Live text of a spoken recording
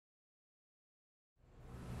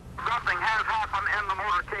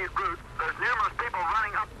arcade route. There's numerous people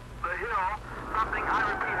running up the hill, something I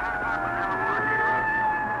repeat has happened in the arcade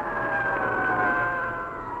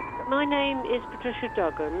route. My name is Patricia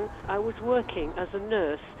Duggan. I was working as a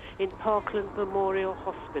nurse in Parkland Memorial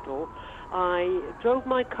Hospital. I drove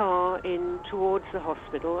my car in towards the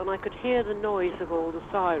hospital and I could hear the noise of all the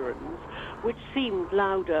sirens, which seemed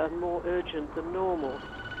louder and more urgent than normal.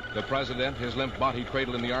 The president, his limp body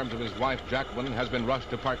cradled in the arms of his wife, Jacqueline, has been rushed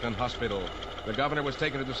to Parkland Hospital. The governor was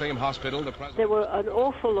taken to the same hospital. The president... There were an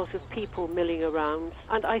awful lot of people milling around,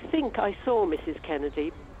 and I think I saw Mrs.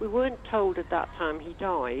 Kennedy. We weren't told at that time he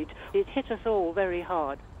died. It hit us all very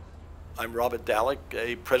hard. I'm Robert Dallek,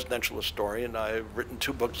 a presidential historian. I've written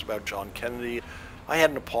 2 books about John Kennedy. I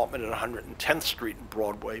had an apartment at 110th Street in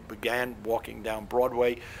Broadway, began walking down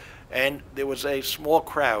Broadway, and there was a small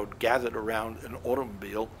crowd gathered around an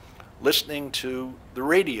automobile listening to the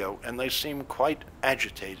radio, and they seemed quite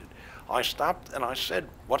agitated. I stopped and I said,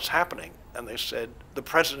 "What's happening?" And they said, "The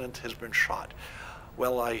president has been shot."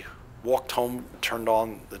 Well, I walked home, turned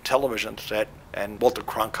on the television set, and Walter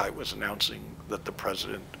Cronkite was announcing that the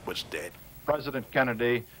president was dead. President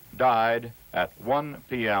Kennedy died at 1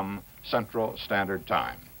 p.m. Central Standard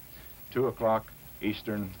Time, 2 o'clock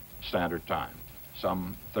Eastern Standard Time,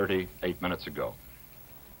 some 38 minutes ago.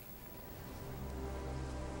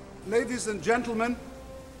 Ladies and gentlemen,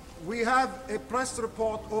 we have a press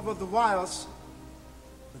report over the wires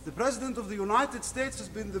that the President of the United States has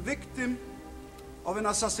been the victim of an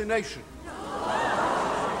assassination.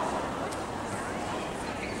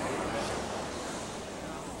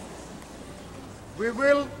 We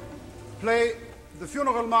will play the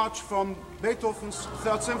funeral march from Beethoven's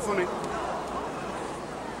Third Symphony.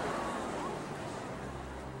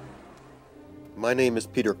 My name is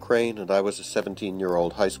Peter Crane, and I was a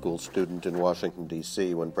 17-year-old high school student in Washington,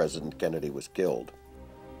 D.C. when President Kennedy was killed.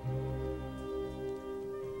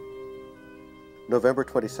 November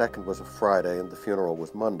 22nd was a Friday, and the funeral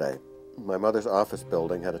was Monday. My mother's office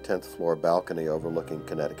building had a 10th floor balcony overlooking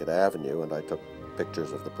Connecticut Avenue, and I took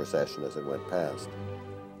pictures of the procession as it went past.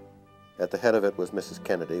 At the head of it was Mrs.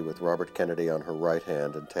 Kennedy, with Robert Kennedy on her right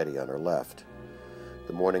hand and Teddy on her left.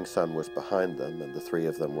 The morning sun was behind them, and the 3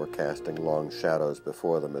 of them were casting long shadows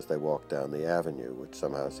before them as they walked down the avenue, which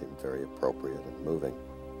somehow seemed very appropriate and moving.